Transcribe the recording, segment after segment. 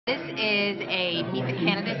This is a Meet the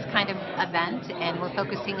Candidates kind of event, and we're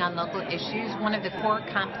focusing on local issues. One of the core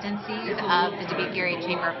competencies of the Dubuque Area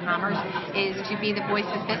Chamber of Commerce is to be the voice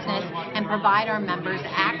of business and provide our members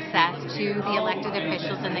access to the elected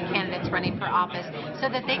officials and the candidates running for office so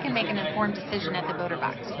that they can make an informed decision at the voter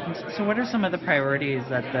box. So what are some of the priorities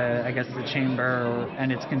that the chamber and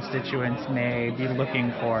its constituents may be looking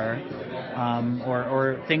for,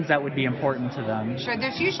 or things that would be important to them? Sure,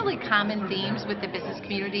 there's usually common themes with the business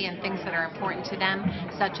community and things that are important to them,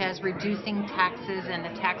 such as reducing taxes and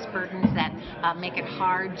the tax burdens that make it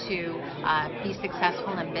hard to be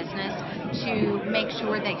successful in business, to make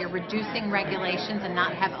sure that you're reducing regulations and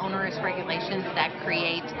not have onerous regulations that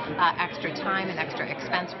create extra time and extra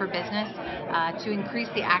expense for business, to increase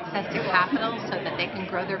the access to capital so that they can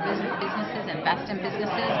grow their businesses, invest in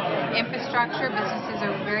businesses. Infrastructure, businesses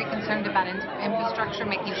are very concerned about infrastructure,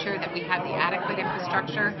 making sure that we have the adequate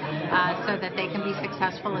infrastructure so that they can be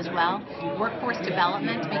successful as well. Workforce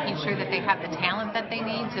development, making sure that they have the talent that they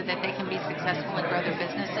need so that they can be successful and grow their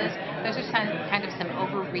businesses. Those are kind of some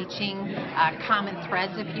overreaching common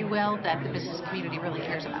threads, if you will, that the business community really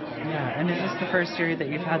cares about. Yeah, and is this the first year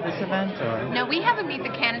that you've had this event? Or? No, we have a Meet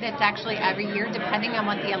the Candidates actually every year, depending on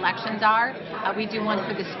what the elections are. We do one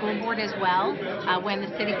for the school board as well. When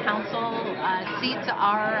the city council seats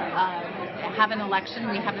have an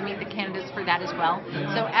election, we have a Meet the Candidates for that as well.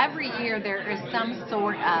 So every year there is some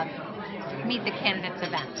sort of Meet the Candidates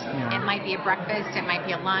event. Yeah. It might be a breakfast, it might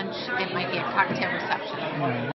be a lunch, it might be a cocktail reception. Yeah.